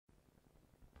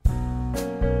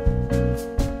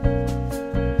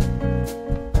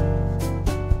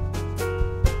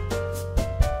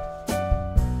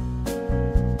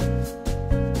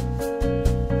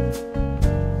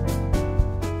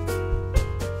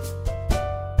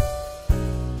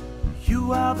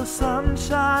You are the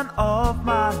sunshine of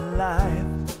my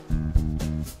life.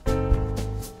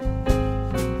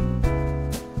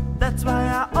 That's why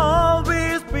I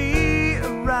always be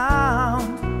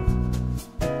around.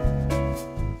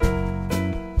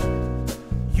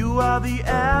 You are the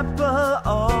apple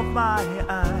of my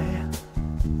eye.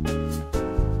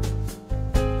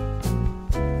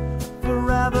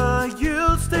 Forever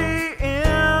you'll stay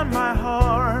in my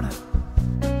heart.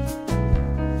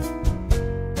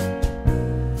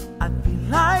 I feel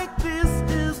like this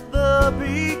is the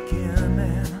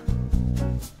beginning.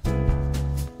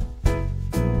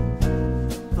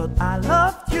 Thought I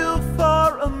loved you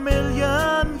for a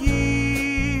million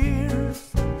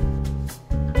years,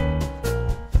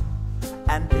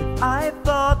 and if I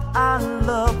thought our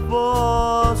love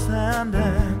was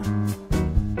ending,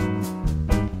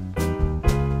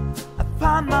 I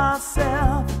found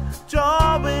myself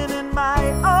drawing in my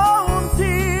own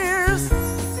tears.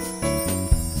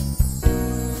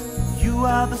 You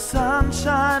are the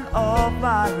sunshine of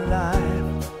my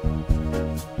life.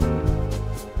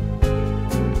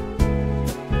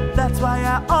 That's why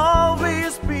I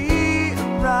always be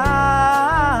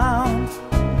around.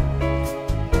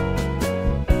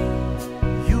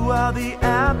 You are the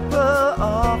apple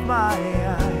of my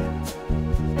eye.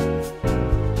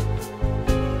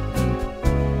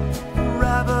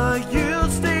 Forever you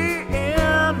stay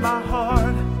in my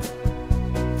heart.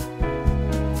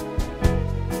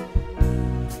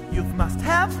 You must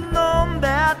have known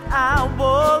that I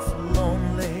was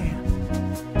lonely,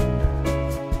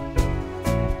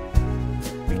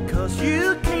 because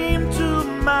you came to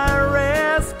my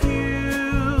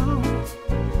rescue.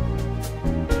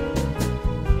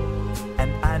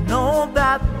 And I know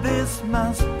that this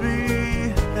must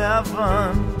be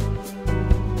heaven.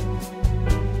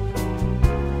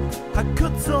 How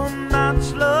could so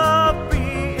much love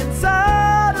be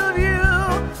inside of you?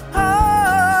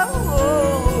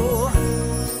 Oh,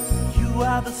 you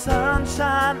are the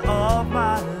sunshine of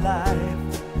my life.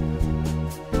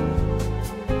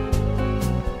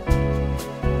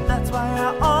 That's why I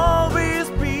always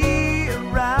be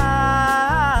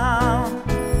around.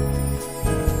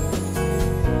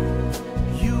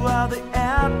 You are the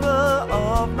apple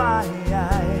of my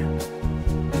eye.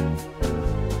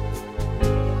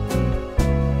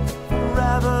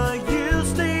 Forever you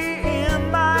stay in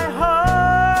my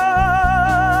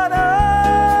heart.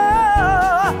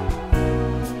 Oh,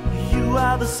 you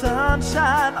are the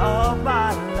sunshine of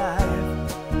my life.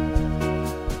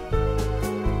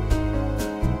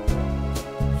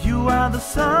 You are the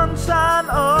sunshine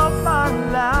of my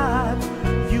life.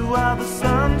 You are the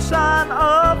sunshine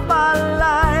of my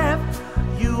life.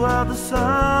 You are the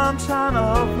sunshine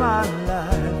of my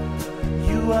life.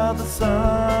 You are the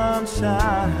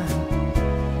sunshine.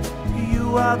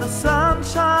 You are the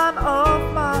sunshine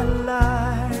of my life.